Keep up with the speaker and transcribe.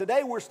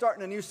Today we're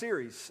starting a new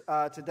series.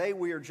 Today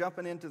we are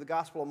jumping into the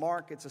Gospel of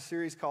Mark. It's a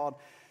series called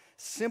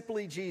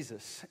Simply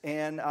Jesus.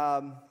 And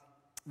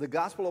the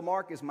Gospel of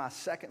Mark is my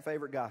second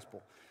favorite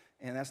gospel.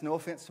 And that's no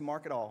offense to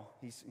Mark at all.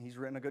 He's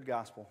written a good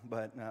gospel.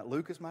 But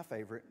Luke is my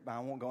favorite. I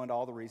won't go into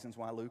all the reasons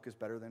why Luke is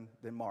better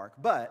than Mark.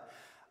 But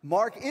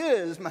Mark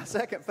is my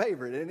second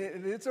favorite. And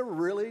it's a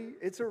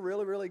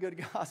really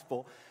good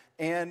gospel.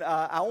 And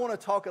I want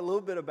to talk a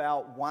little bit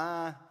about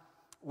why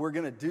we're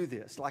going to do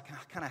this, like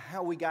kind of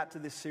how we got to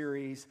this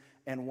series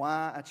and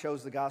why I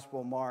chose the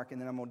Gospel of Mark, and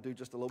then I'm going to do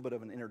just a little bit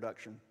of an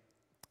introduction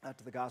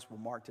to the Gospel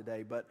of Mark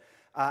today. But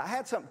I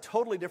had something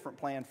totally different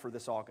planned for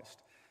this August.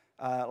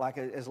 Like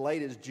as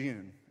late as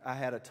June, I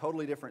had a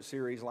totally different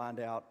series lined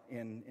out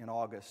in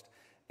August.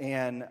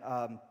 And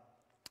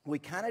we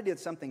kind of did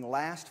something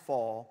last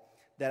fall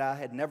that I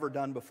had never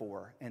done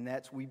before, and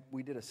that's we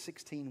did a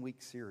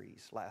 16-week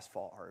series last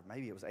fall, or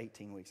maybe it was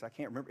 18 weeks. I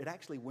can't remember. It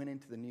actually went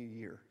into the new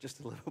year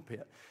just a little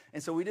bit.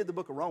 And so we did the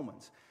book of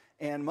Romans.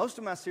 And most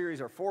of my series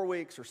are 4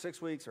 weeks or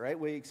 6 weeks or 8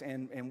 weeks,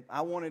 and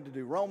I wanted to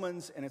do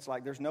Romans, and it's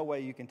like there's no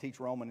way you can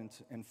teach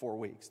Romans in 4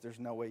 weeks. There's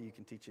no way you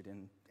can teach it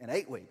in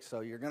 8 weeks.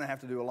 So you're going to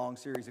have to do a long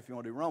series if you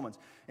want to do Romans.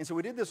 And so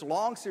we did this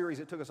long series.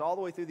 It took us all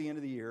the way through the end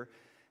of the year,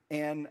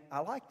 and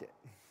I liked it.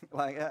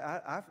 Like,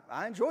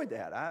 I enjoyed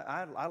that.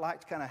 I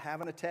liked kind of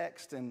having a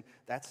text, and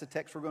that's the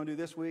text we're going to do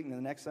this week, and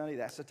then the next Sunday,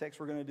 that's the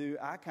text we're going to do.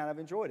 I kind of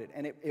enjoyed it.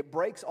 And it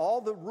breaks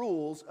all the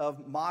rules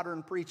of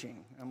modern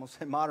preaching. I'm going to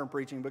say modern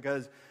preaching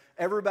because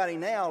everybody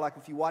now, like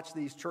if you watch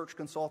these church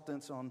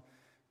consultants on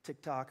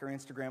TikTok or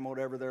Instagram or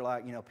whatever, they're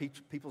like, you know,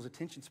 people's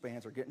attention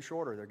spans are getting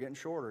shorter. They're getting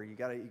shorter. You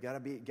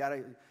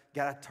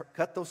gotta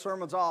cut those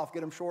sermons off,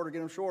 get them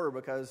shorter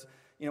because,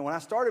 you know, when I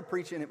started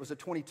preaching, it was a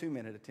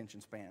 22-minute attention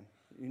span.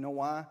 You know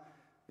why?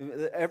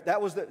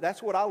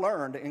 That's what I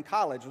learned in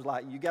college, was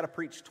like, you got to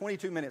preach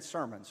 22-minute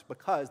sermons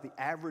because the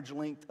average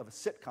length of a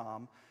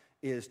sitcom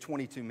is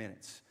 22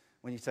 minutes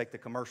when you take the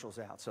commercials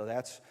out. So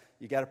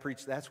you got to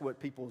preach, that's what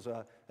people's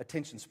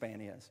attention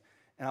span is.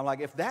 And I'm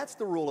like, if that's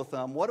the rule of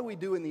thumb, what do we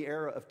do in the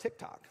era of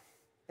TikTok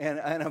and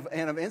of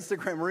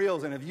Instagram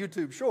Reels and of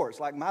YouTube Shorts?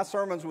 Like, my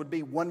sermons would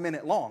be 1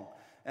 minute long,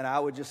 and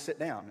I would just sit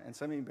down. And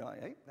some of you would be like,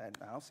 hey,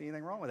 I don't see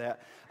anything wrong with that.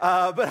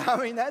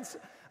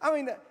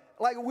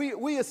 Like,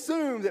 we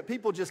assume that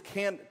people just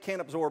can't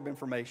absorb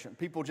information.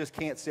 People just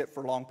can't sit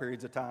for long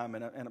periods of time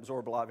and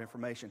absorb a lot of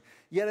information.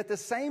 Yet at the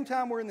same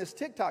time, we're in this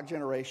TikTok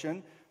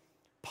generation.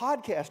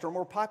 Podcasts are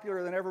more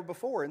popular than ever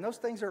before, and those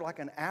things are like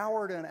an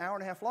hour to an hour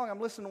and a half long. I'm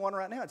listening to one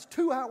right now. It's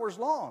 2 hours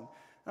long.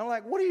 And I'm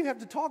like, what do you have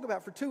to talk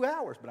about for 2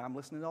 hours? But I'm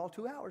listening to all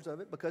 2 hours of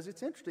it because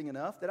it's interesting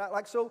enough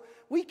that so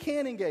we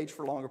can engage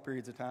for longer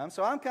periods of time.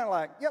 So I'm kind of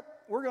like,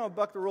 yep, we're going to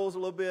buck the rules a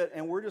little bit,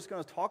 and we're just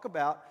going to talk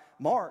about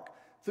Mark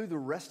through the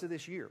rest of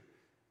this year.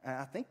 And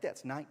I think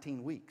that's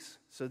 19 weeks.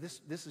 So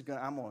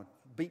I'm going to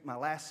beat my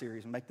last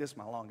series and make this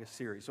my longest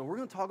series. So we're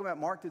going to talk about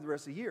Mark through the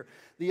rest of the year.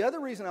 The other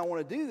reason I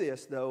want to do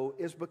this, though,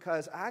 is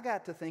because I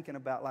got to thinking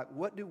about, like,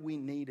 what do we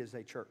need as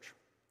a church?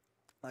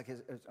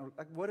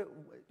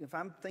 If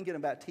I'm thinking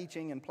about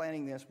teaching and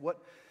planning this,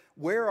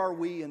 where are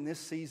we in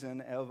this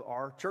season of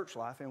our church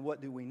life, and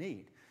what do we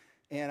need?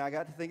 And I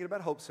got to thinking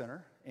about Hope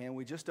Center, and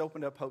we just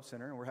opened up Hope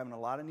Center, and we're having a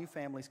lot of new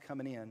families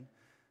coming in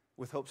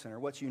with Hope Center.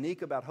 What's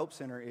unique about Hope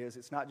Center is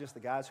it's not just the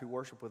guys who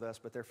worship with us,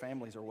 but their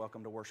families are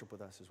welcome to worship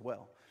with us as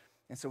well.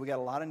 And so we got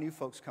a lot of new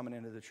folks coming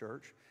into the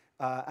church.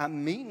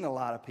 I'm meeting a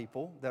lot of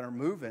people that are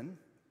moving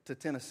to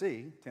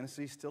Tennessee.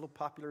 Tennessee's still a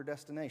popular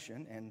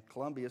destination, and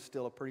Columbia is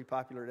still a pretty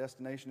popular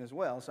destination as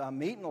well. So I'm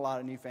meeting a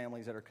lot of new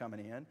families that are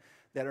coming in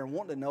that are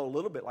wanting to know a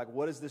little bit, like,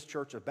 what is this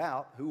church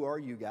about? Who are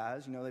you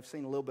guys? You know, they've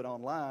seen a little bit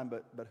online,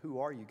 but who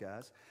are you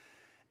guys?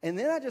 And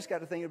then I just got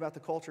to thinking about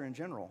the culture in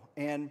general.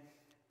 And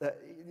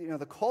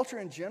the culture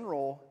in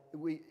general,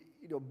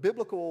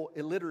 biblical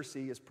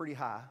illiteracy is pretty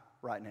high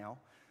right now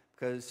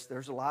because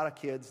there's a lot of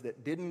kids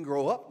that didn't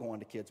grow up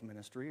going to kids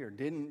ministry or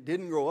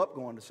didn't grow up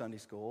going to Sunday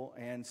school,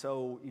 and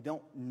so you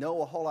don't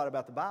know a whole lot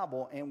about the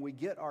Bible, and we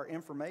get our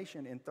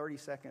information in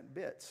 30-second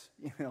bits.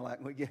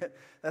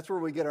 That's where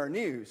we get our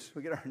news.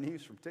 We get our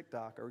news from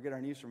TikTok, or we get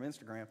our news from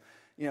Instagram,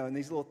 in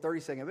these little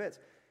 30-second bits.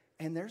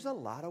 And there's a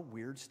lot of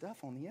weird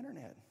stuff on the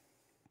internet.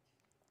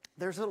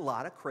 There's a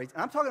lot of crazy.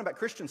 I'm talking about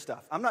Christian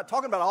stuff. I'm not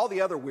talking about all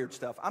the other weird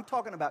stuff. I'm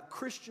talking about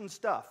Christian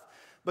stuff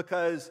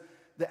because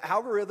the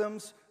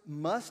algorithms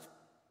must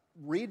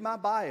read my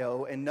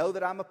bio and know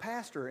that I'm a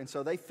pastor. And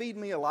so they feed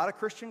me a lot of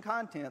Christian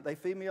content. They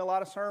feed me a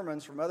lot of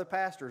sermons from other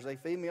pastors. They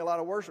feed me a lot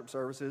of worship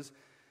services.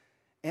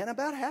 And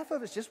about half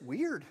of it's just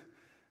weird.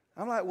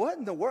 I'm like, what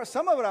in the world?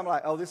 Some of it I'm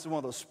like, oh, this is one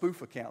of those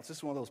spoof accounts. This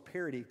is one of those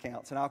parody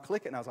accounts. And I'll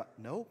click it, and I was like,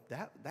 no,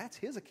 that's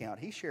his account.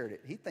 He shared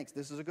it. He thinks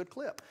this is a good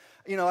clip.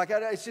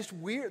 It's just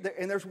weird.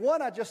 And there's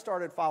one I just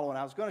started following.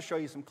 I was going to show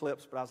you some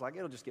clips, but I was like,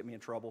 it'll just get me in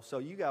trouble. So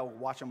you got to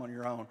watch them on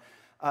your own.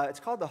 It's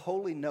called The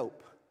Holy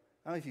Nope.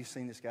 I don't know if you've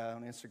seen this guy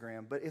on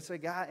Instagram, but it's a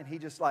guy, and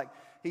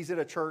he's at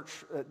a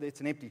church, it's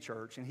an empty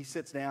church, and he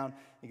sits down,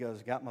 he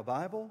goes, got my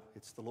Bible,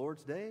 it's the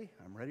Lord's day,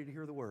 I'm ready to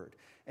hear the word.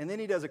 And then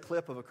he does a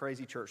clip of a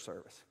crazy church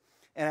service.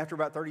 And after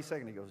about 30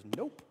 seconds, he goes,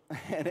 nope.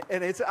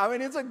 And it's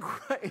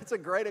a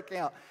great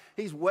account.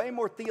 He's way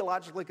more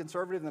theologically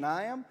conservative than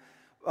I am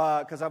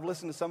because I've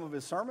listened to some of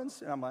his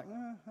sermons, and I'm like,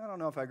 I don't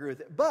know if I agree with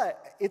it.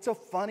 But it's a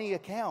funny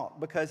account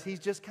because he's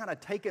just kind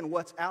of taking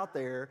what's out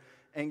there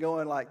and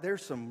going like,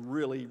 there's some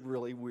really,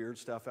 really weird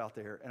stuff out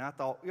there. And I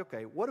thought,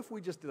 okay, what if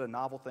we just did a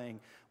novel thing?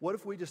 What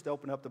if we just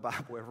opened up the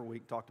Bible every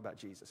week and talked about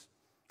Jesus?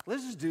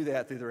 Let's just do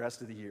that through the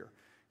rest of the year.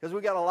 Because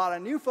we got a lot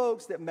of new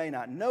folks that may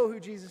not know who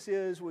Jesus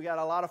is. We got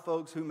a lot of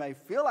folks who may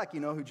feel like you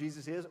know who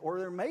Jesus is, or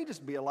there may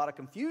just be a lot of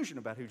confusion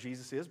about who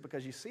Jesus is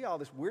because you see all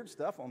this weird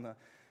stuff on the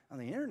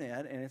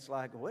internet, and it's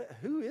like,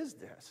 who is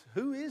this?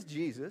 Who is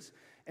Jesus?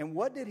 And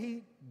what did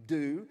he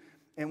do?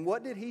 And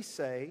what did he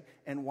say?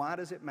 And why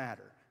does it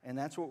matter? And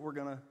that's what we're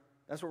gonna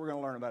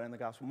learn about in the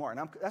Gospel of Mark.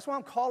 And that's why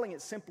I'm calling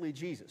it Simply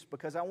Jesus,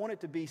 because I want it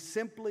to be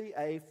simply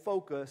a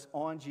focus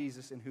on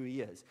Jesus and who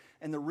he is.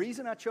 And the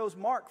reason I chose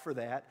Mark for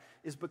that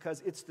is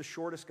because it's the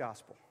shortest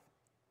gospel.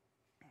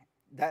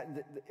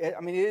 It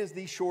is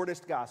the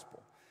shortest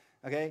gospel,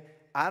 okay?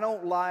 I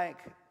don't like,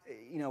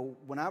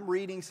 when I'm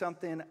reading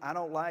something, I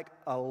don't like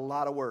a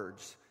lot of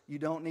words. You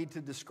don't need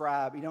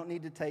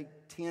to take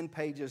 10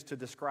 pages to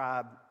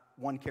describe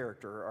one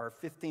character or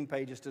 15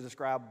 pages to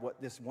describe what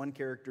this one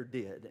character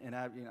did. And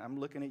I'm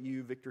looking at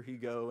you, Victor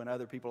Hugo, and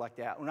other people like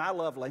that. And I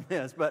love Les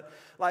Mis, but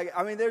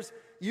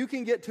you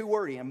can get too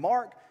wordy. And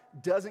Mark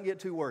doesn't get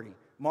too wordy.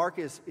 Mark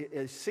is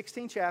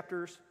 16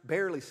 chapters,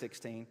 barely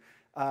 16,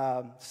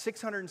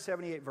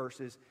 678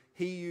 verses.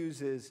 He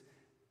uses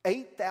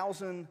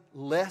 8,000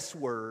 less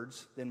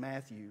words than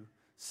Matthew,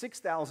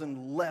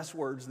 6,000 less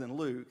words than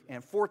Luke,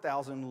 and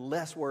 4,000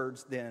 less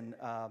words than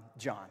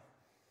John.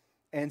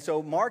 And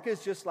so Mark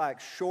is just like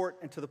short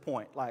and to the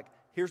point. Like,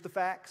 here's the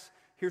facts,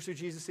 here's who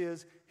Jesus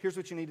is, here's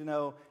what you need to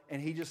know,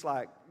 and he just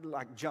like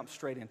jumps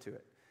straight into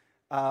it.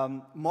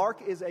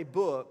 Mark is a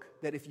book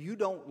that if you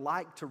don't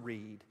like to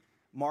read,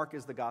 Mark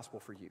is the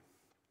gospel for you.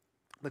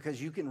 Because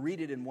you can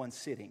read it in one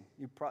sitting.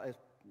 You're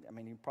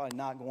probably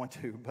not going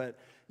to, but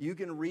you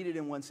can read it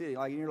in one sitting.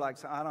 Like, you're like,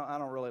 I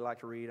don't really like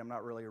to read, I'm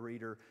not really a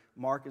reader.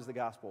 Mark is the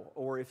gospel.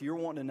 Or if you're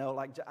wanting to know,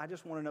 like, I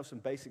just want to know some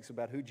basics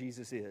about who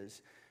Jesus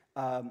is,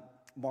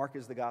 Mark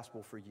is the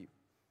gospel for you.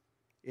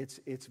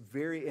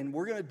 And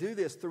we're going to do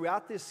this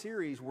throughout this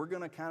series. We're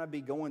going to kind of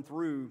be going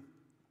through.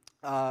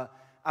 I'm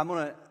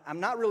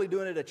not really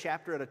doing it a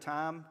chapter at a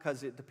time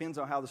because it depends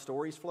on how the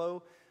stories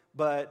flow.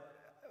 But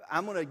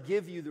I'm going to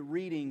give you the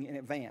reading in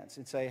advance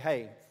and say,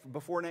 hey,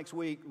 before next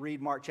week,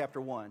 read Mark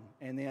chapter 1,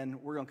 and then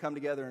we're going to come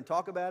together and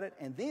talk about it.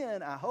 And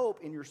then I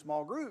hope in your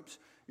small groups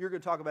you're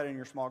going to talk about it in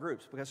your small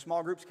groups because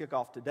small groups kick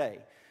off today.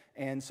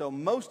 And so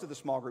most of the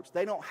small groups,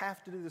 they don't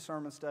have to do the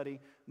sermon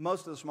study.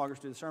 Most of the small groups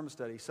do the sermon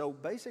study. So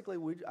basically,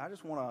 I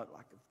just want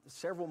to,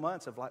 several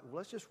months of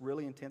let's just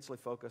really intensely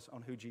focus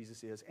on who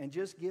Jesus is. And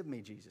just give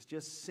me Jesus,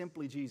 just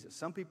simply Jesus.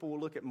 Some people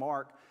will look at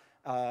Mark,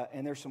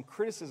 and there's some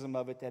criticism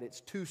of it that it's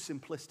too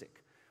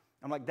simplistic.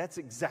 I'm like, that's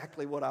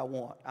exactly what I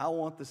want. I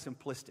want the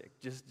simplistic.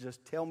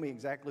 Just tell me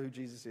exactly who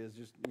Jesus is.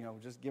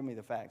 Just give me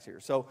the facts here.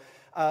 So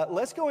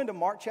let's go into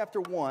Mark chapter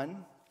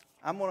 1.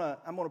 I'm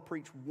gonna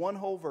preach one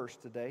whole verse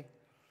today.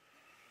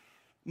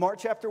 Mark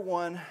chapter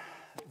 1,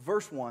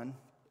 verse 1,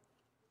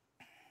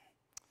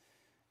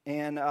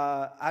 and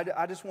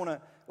I just want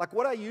to, like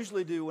what I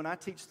usually do when I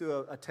teach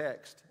through a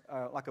text,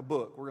 like a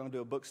book, we're going to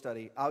do a book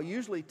study, I'll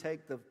usually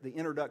take the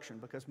introduction,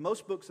 because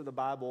most books of the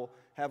Bible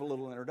have a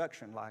little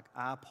introduction, like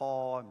I,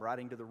 Paul, I'm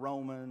writing to the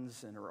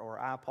Romans, or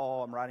I,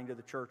 Paul, I'm writing to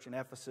the church in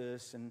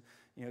Ephesus, and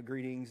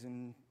greetings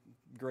and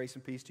grace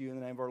and peace to you in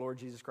the name of our Lord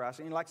Jesus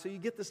Christ. And so you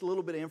get this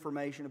little bit of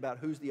information about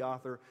who's the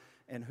author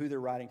and who they're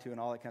writing to and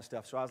all that kind of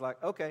stuff. So I was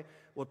like, okay,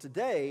 well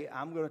today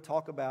I'm going to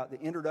talk about the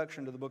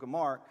introduction to the book of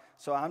Mark.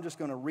 So I'm just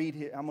going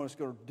to I'm just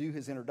going to do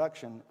his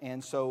introduction.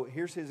 And so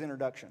here's his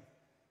introduction.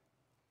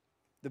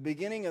 The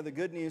beginning of the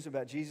good news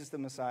about Jesus the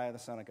Messiah, the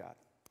Son of God.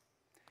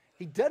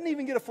 He doesn't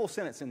even get a full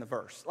sentence in the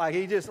verse. Like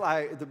he just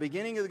the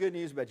beginning of the good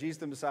news about Jesus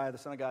the Messiah, the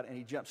Son of God, and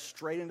he jumps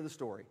straight into the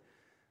story.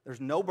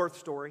 There's no birth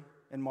story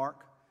in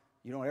Mark.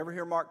 You don't ever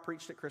hear Mark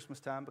preached at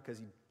Christmas time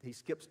because he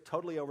skips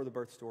totally over the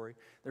birth story.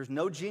 There's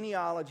no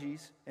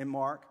genealogies in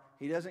Mark.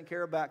 He doesn't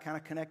care about kind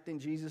of connecting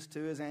Jesus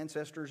to his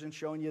ancestors and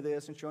showing you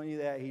this and showing you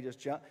that. He just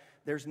jumps.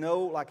 There's no,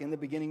 like in the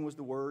beginning was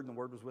the Word, and the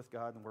Word was with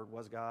God, and the Word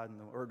was God, and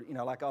the Word,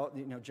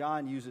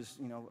 John uses,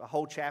 a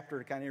whole chapter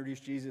to kind of introduce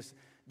Jesus.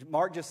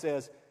 Mark just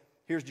says,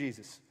 here's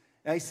Jesus.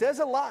 Now, he says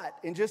a lot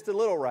in just a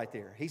little right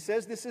there. He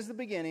says this is the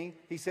beginning.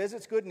 He says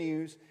it's good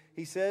news.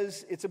 He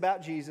says it's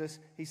about Jesus.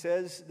 He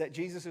says that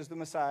Jesus is the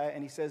Messiah,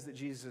 and he says that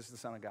Jesus is the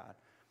Son of God.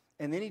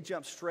 And then he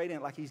jumps straight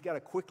in, like he's got to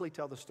quickly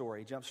tell the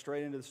story. He jumps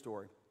straight into the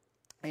story.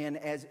 And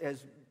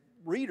as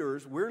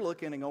readers, we're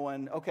looking and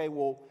going, okay,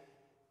 well,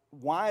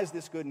 why is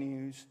this good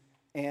news?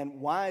 And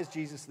why is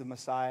Jesus the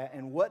Messiah?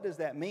 And what does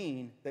that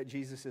mean that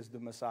Jesus is the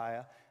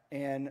Messiah?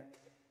 And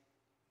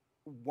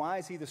why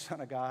is he the Son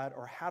of God?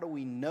 Or how do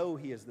we know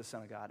he is the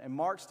Son of God? And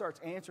Mark starts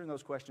answering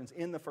those questions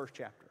in the first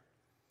chapter.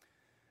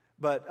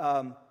 But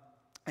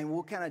And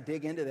we'll kind of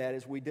dig into that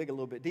as we dig a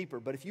little bit deeper.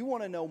 But if you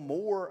want to know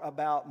more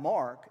about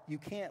Mark, you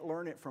can't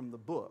learn it from the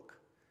book.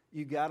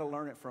 You got to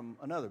learn it from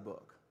another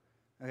book.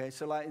 Okay,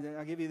 so like,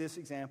 I'll give you this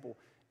example.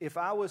 If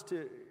I was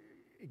to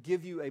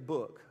give you a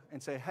book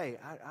and say, hey,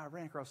 I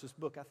ran across this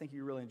book, I think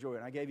you really enjoy it,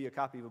 and I gave you a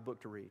copy of a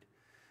book to read,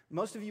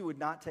 most of you would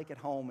not take it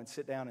home and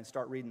sit down and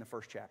start reading the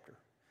first chapter.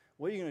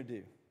 What are you going to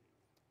do?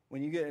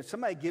 If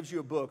somebody gives you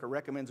a book or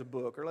recommends a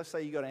book, or let's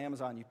say you go to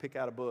Amazon, you pick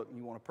out a book and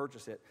you want to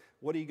purchase it,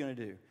 what are you going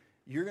to do?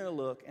 You're going to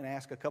look and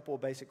ask a couple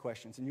of basic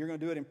questions, and you're going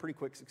to do it in pretty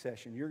quick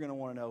succession. You're going to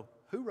want to know,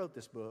 who wrote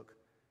this book?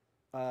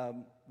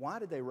 Why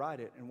did they write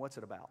it, and what's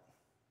it about?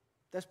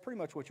 That's pretty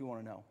much what you want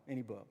to know,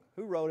 any book.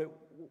 Who wrote it,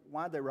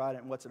 why did they write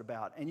it, and what's it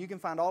about? And you can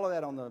find all of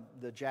that on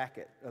the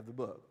jacket of the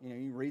book. You know,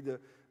 you read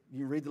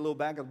the little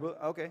back of the book.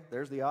 Okay,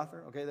 there's the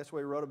author. Okay, that's what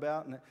he wrote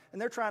about.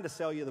 And they're trying to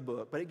sell you the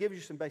book, but it gives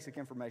you some basic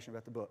information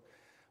about the book.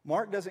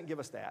 Mark doesn't give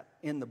us that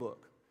in the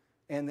book.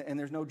 And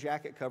there's no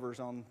jacket covers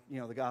on,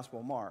 the Gospel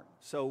of Mark.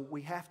 So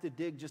we have to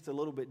dig just a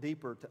little bit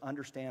deeper to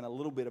understand a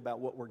little bit about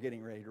what we're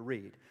getting ready to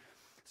read.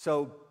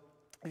 So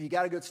if you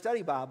got a good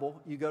study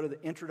Bible, you go to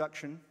the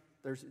introduction.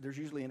 There's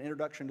usually an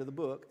introduction to the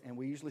book, and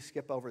we usually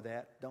skip over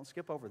that. Don't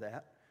skip over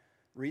that.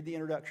 Read the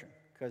introduction,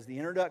 because the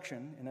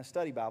introduction in a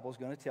study Bible is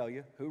going to tell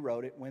you who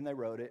wrote it, when they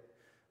wrote it,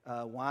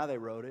 why they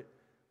wrote it,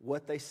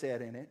 what they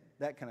said in it,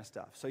 that kind of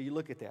stuff. So you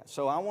look at that.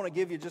 So I want to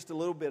give you just a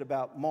little bit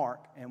about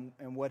Mark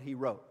and what he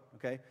wrote,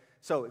 okay?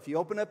 So if you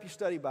open up your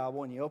study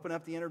Bible and you open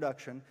up the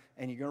introduction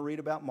and you're going to read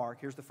about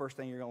Mark, here's the first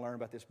thing you're going to learn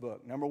about this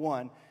book. Number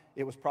one,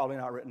 it was probably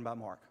not written by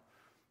Mark.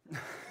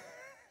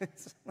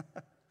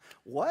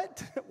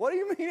 What? What do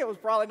you mean it was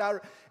probably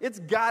not? It's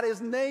got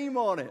his name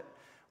on it.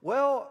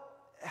 Well,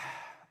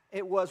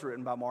 it was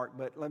written by Mark,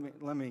 but let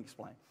me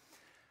explain.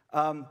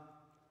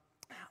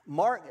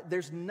 Mark,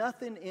 there's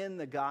nothing in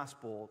the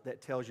gospel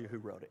that tells you who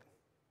wrote it.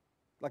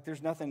 Like,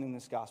 there's nothing in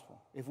this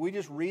gospel. If we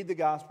just read the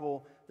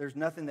gospel, there's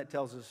nothing that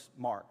tells us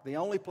Mark. The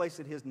only place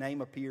that his name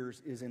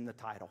appears is in the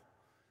title,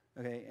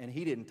 okay? And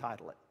he didn't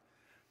title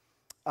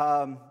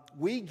it.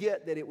 We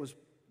get that it was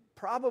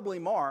probably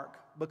Mark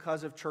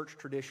because of church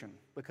tradition,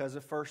 because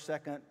of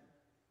 1st, 2nd,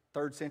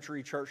 3rd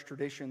century church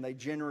tradition. They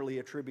generally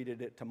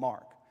attributed it to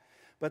Mark.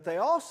 But they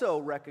also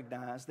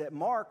recognized that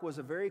Mark was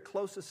a very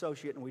close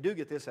associate, and we do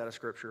get this out of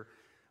Scripture.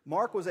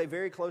 Mark was a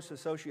very close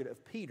associate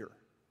of Peter.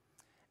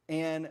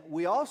 And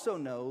we also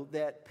know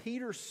that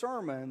Peter's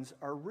sermons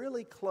are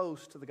really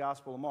close to the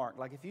Gospel of Mark.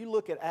 Like, if you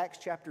look at Acts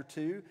chapter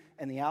 2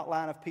 and the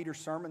outline of Peter's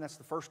sermon, that's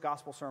the first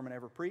gospel sermon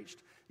ever preached.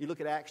 You look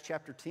at Acts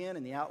chapter 10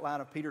 and the outline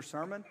of Peter's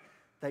sermon,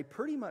 they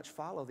pretty much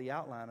follow the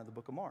outline of the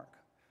book of Mark.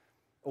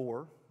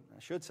 Or, I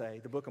should say,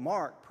 the book of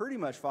Mark pretty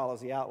much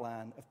follows the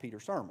outline of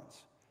Peter's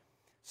sermons.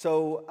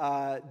 So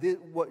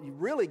what you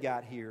really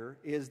got here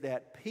is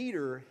that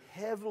Peter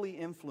heavily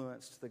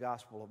influenced the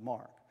Gospel of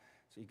Mark.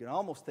 So you can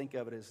almost think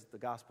of it as the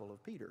Gospel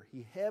of Peter.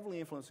 He heavily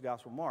influenced the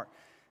Gospel of Mark.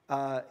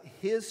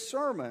 His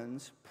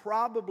sermons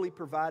probably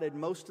provided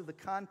most of the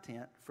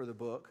content for the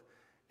book,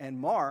 and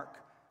Mark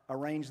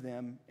arranged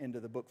them into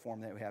the book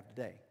form that we have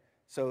today.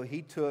 So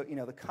he took,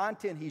 the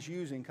content he's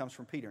using comes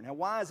from Peter. Now,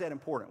 why is that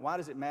important? Why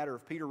does it matter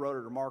if Peter wrote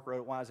it or Mark wrote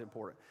it? Why is it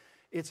important?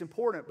 It's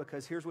important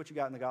because here's what you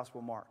got in the Gospel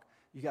of Mark.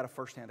 You got a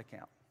firsthand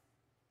account.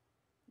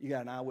 You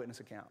got an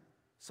eyewitness account.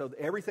 So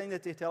everything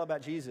that they tell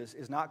about Jesus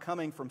is not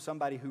coming from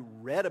somebody who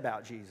read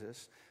about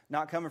Jesus,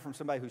 not coming from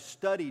somebody who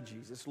studied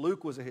Jesus.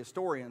 Luke was a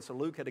historian, so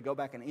Luke had to go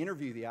back and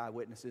interview the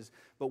eyewitnesses.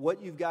 But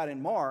what you've got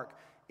in Mark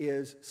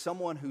is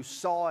someone who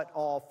saw it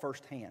all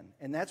firsthand.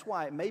 And that's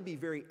why it may be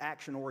very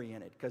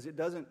action-oriented, because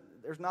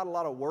there's not a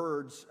lot of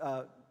words,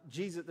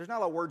 there's not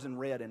a lot of words in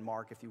red in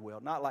Mark, if you will,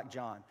 not like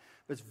John.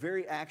 But it's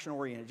very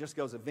action-oriented. It just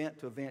goes event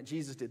to event.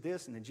 Jesus did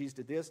this, and then Jesus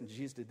did this, and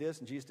Jesus did this,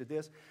 and Jesus did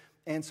this.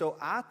 And so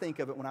I think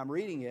of it when I'm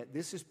reading it,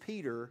 this is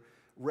Peter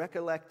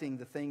recollecting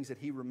the things that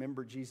he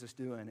remembered Jesus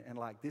doing, and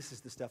like, this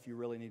is the stuff you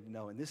really need to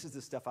know, and this is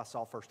the stuff I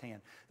saw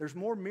firsthand. There's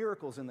more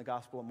miracles in the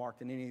Gospel of Mark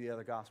than any of the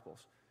other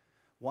Gospels.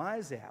 Why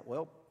is that?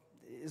 Well,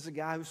 this is a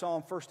guy who saw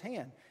them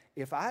firsthand.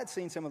 If I had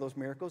seen some of those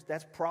miracles,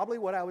 that's probably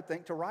what I would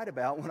think to write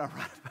about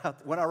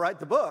when I write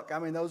the book. I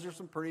mean, those are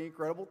some pretty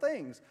incredible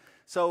things.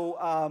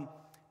 So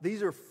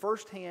these are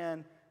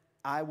firsthand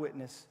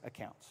eyewitness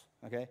accounts.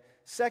 Okay.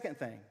 Second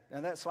thing,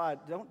 and that slide,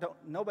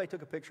 nobody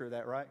took a picture of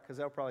that, right? Because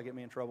that'll probably get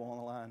me in trouble on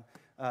the line.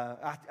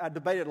 I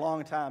debated a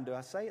long time. Do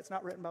I say it's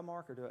not written by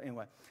Mark or do I?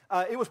 Anyway,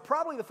 it was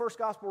probably the first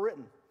gospel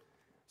written.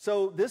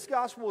 So this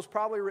gospel was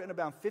probably written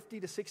about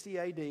 50 to 60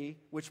 AD,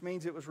 which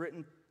means it was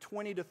written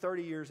 20 to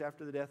 30 years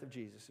after the death of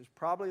Jesus. It's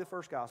probably the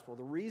first gospel.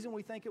 The reason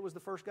we think it was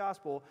the first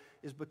gospel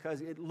is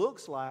because it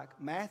looks like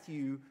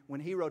Matthew, when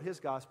he wrote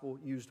his gospel,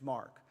 used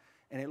Mark.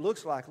 And it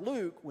looks like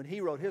Luke, when he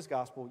wrote his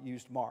gospel,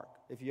 used Mark.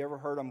 If you ever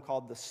heard them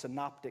called the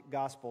synoptic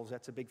gospels,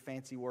 that's a big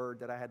fancy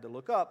word that I had to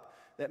look up.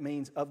 That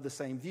means of the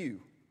same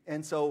view.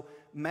 And so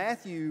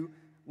Matthew,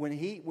 when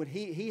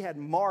he had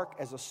Mark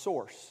as a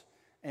source,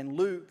 and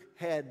Luke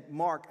had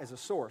Mark as a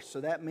source.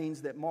 So that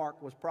means that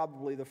Mark was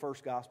probably the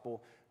first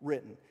gospel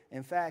written.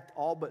 In fact,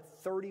 all but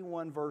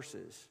 31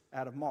 verses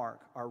out of Mark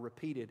are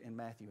repeated in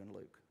Matthew and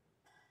Luke.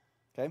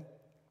 Okay?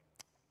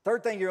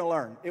 Third thing you're going to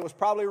learn, it was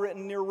probably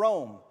written near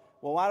Rome.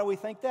 Well, why do we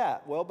think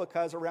that? Well,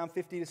 because around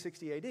 50 to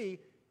 60 AD,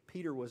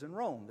 Peter was in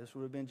Rome. This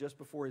would have been just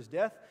before his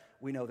death.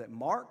 We know that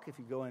Mark, if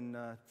you go in,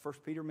 1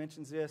 Peter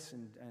mentions this,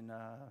 and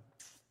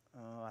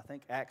I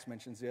think Acts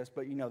mentions this,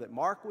 but you know that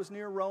Mark was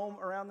near Rome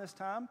around this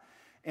time.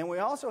 And we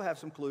also have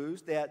some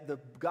clues that the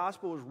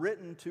gospel was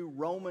written to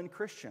Roman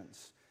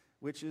Christians,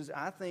 which is,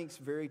 I think,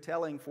 very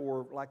telling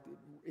for, like,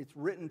 it's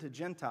written to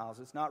Gentiles.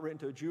 It's not written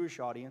to a Jewish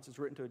audience. It's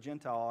written to a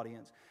Gentile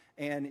audience.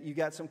 And you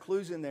got some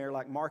clues in there,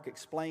 like Mark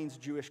explains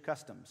Jewish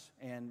customs.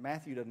 And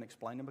Matthew doesn't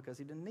explain them because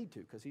he didn't need to,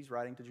 because he's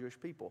writing to Jewish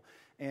people.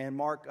 And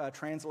Mark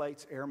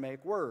translates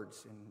Aramaic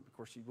words. And, of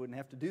course, you wouldn't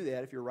have to do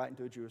that if you're writing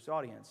to a Jewish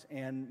audience.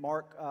 And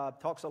Mark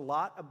talks a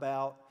lot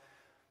about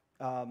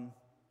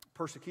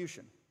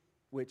persecution,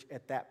 which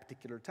at that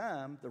particular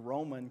time, the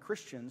Roman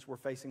Christians were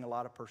facing a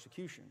lot of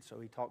persecution. So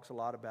he talks a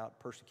lot about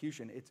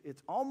persecution.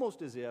 It's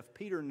almost as if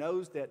Peter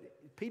knows that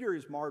Peter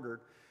is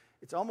martyred.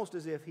 It's almost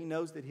as if he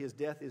knows that his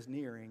death is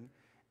nearing,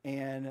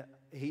 and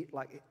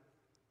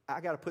I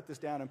got to put this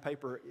down on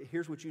paper.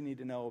 Here's what you need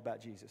to know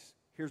about Jesus.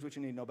 Here's what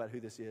you need to know about who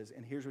this is,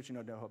 and here's what you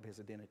need to know about his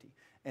identity.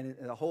 And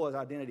the whole of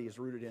his identity is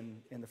rooted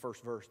in the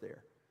first verse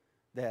there,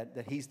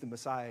 that he's the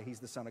Messiah, he's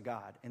the Son of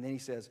God. And then he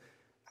says,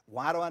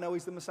 why do I know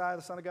he's the Messiah,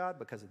 the Son of God?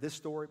 Because of this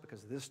story,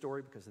 because of this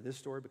story, because of this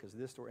story, because of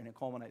this story, and it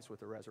culminates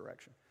with the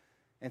resurrection.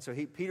 And so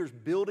Peter's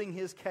building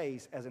his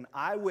case as an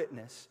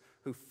eyewitness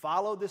who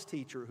followed this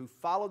teacher, who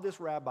followed this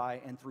rabbi,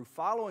 and through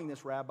following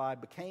this rabbi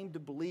became to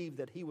believe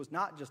that he was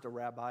not just a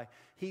rabbi,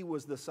 he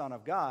was the Son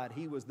of God,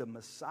 he was the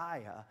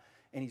Messiah,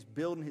 and he's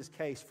building his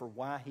case for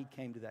why he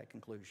came to that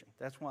conclusion.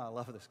 That's why I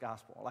love this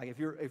gospel. Like if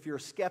you're a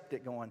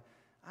skeptic going,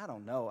 I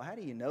don't know, how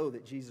do you know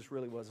that Jesus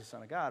really was the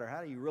Son of God, or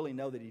how do you really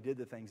know that he did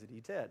the things that he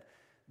did?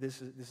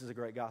 This is a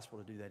great gospel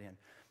to do that in.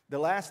 The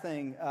last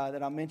thing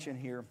that I'll mention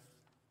here,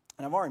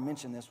 and I've already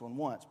mentioned this one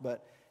once,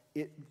 but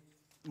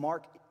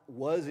Mark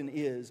was and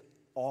is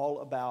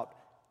all about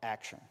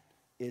action.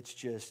 It's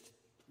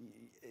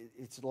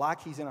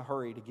like he's in a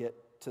hurry to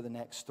get to the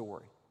next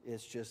story.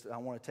 It's just, I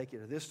want to take you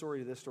to this story,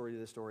 to this story, to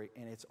this story,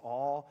 and it's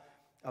all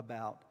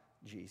about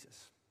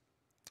Jesus.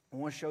 I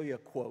want to show you a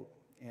quote,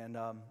 and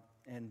I'm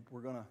going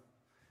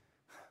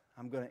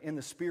to, in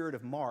the spirit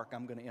of Mark,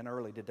 I'm going to end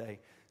early today.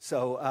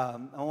 So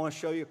I want to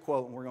show you a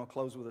quote, and we're going to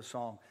close with a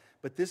song.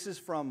 But this is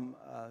from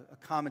a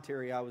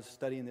commentary I was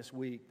studying this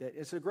week.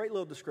 It's a great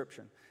little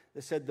description.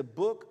 That said, the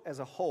book as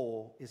a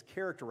whole is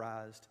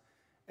characterized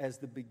as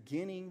the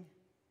beginning.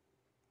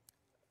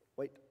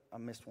 Wait, I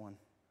missed one.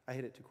 I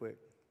hit it too quick.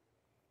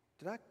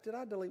 Did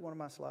I delete one of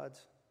my slides?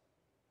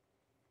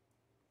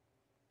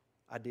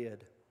 I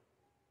did.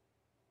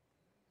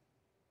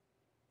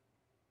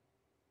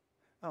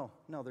 Oh,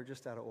 no, they're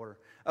just out of order.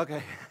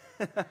 Okay.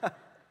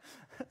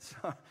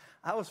 So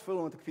I was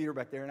fooling with the computer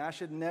back there, and I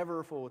should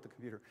never fool with the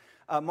computer.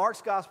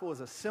 Mark's gospel is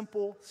a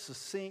simple,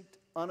 succinct,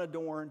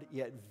 unadorned,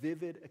 yet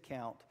vivid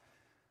account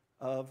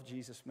of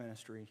Jesus'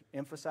 ministry,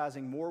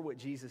 emphasizing more what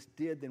Jesus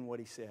did than what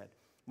he said.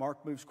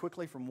 Mark moves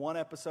quickly from one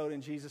episode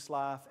in Jesus'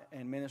 life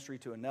and ministry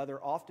to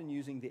another, often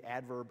using the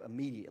adverb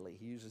immediately.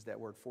 He uses that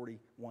word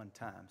 41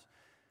 times.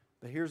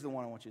 But here's the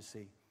one I want you to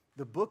see.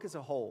 The book as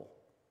a whole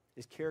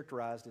is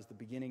characterized as the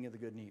beginning of the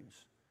good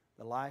news.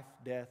 The life,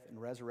 death, and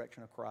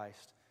resurrection of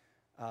Christ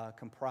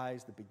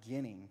comprise the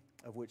beginning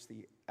of which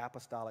the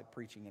apostolic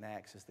preaching in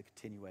Acts is the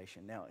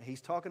continuation. Now,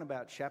 he's talking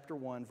about chapter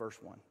 1, verse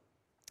 1,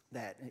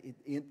 that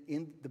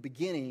in the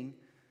beginning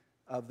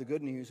of the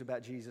good news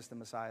about Jesus, the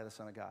Messiah, the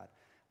Son of God.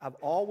 I've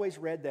always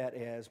read that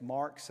as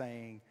Mark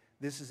saying,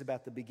 this is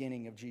about the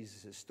beginning of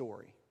Jesus'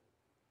 story.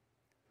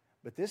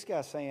 But this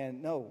guy's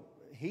saying, no,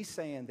 he's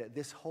saying that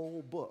this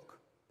whole book,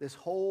 this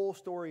whole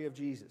story of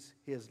Jesus,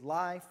 his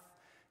life,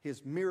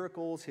 his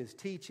miracles, his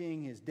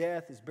teaching, his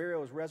death, his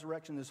burial, his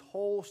resurrection, this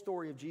whole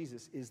story of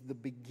Jesus is the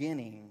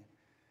beginning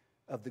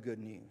of the good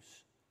news.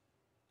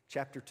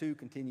 Chapter 2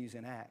 continues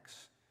in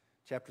Acts.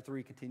 Chapter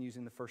 3 continues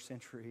in the first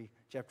century.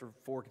 Chapter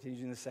 4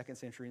 continues in the second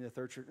century, in the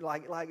third century.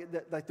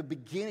 Like the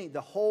beginning,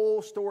 the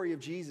whole story of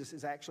Jesus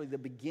is actually the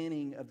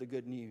beginning of the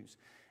good news.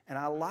 And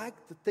I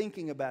like the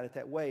thinking about it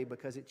that way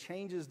because it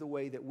changes the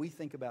way that we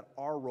think about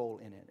our role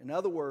in it. In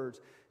other words,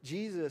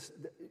 Jesus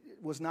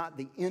was not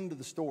the end of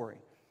the story.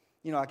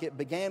 You know, like it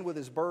began with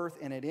his birth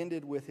and it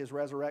ended with his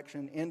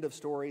resurrection. End of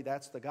story,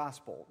 that's the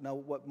gospel. Now,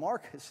 what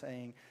Mark is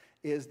saying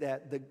is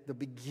that the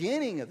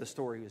beginning of the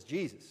story is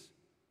Jesus.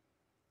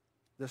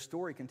 The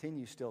story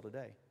continues still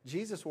today.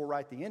 Jesus will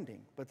write the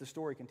ending, but the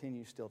story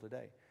continues still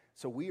today.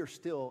 So we are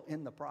still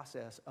in the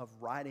process of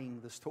writing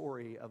the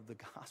story of the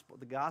gospel.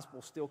 The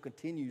gospel still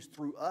continues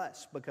through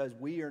us because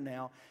we are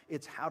now,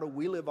 it's how do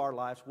we live our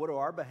lives? What do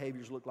our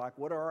behaviors look like?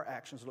 What do our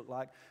actions look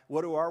like?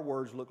 What do our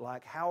words look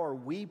like? How are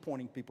we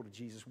pointing people to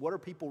Jesus? What are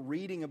people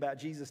reading about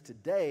Jesus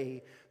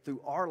today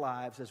through our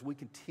lives as we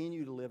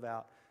continue to live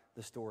out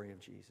the story of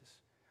Jesus?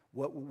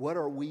 What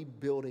are we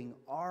building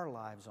our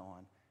lives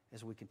on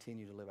as we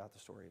continue to live out the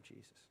story of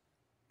Jesus?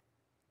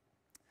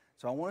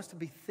 So I want us to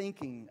be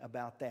thinking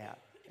about that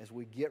as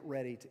we get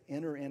ready to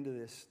enter into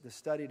this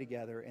study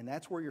together. And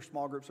that's where your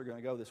small groups are going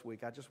to go this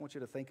week. I just want you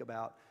to think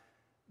about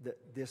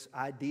this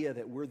idea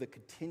that we're the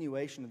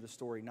continuation of the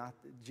story.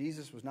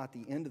 Jesus was not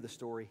the end of the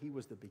story. He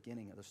was the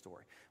beginning of the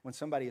story. When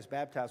somebody is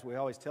baptized, we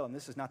always tell them,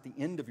 this is not the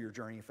end of your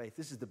journey of faith.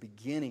 This is the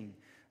beginning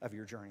of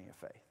your journey of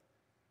faith.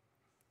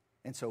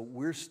 And so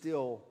we're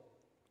still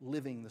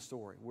living the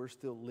story. We're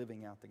still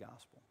living out the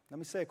gospel. Let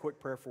me say a quick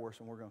prayer for us,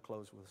 and we're going to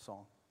close with a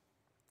song.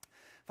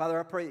 Father,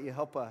 I pray that you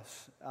help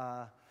us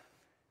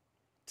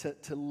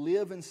to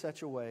live in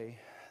such a way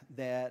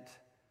that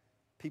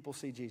people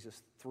see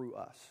Jesus through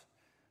us,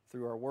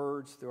 through our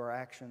words, through our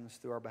actions,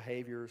 through our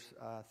behaviors,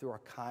 through our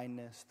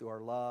kindness, through our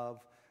love,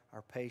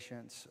 our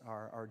patience,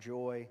 our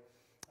joy,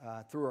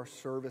 through our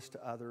service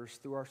to others,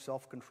 through our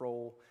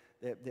self-control,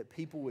 that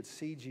people would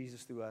see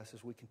Jesus through us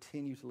as we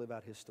continue to live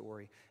out his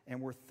story. And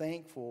we're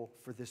thankful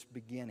for this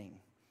beginning.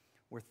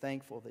 We're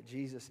thankful that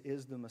Jesus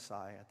is the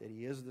Messiah, that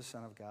he is the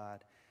Son of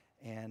God,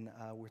 and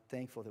we're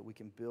thankful that we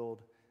can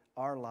build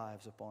our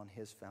lives upon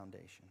his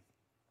foundation.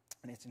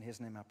 And it's in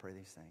his name I pray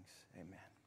these things. Amen.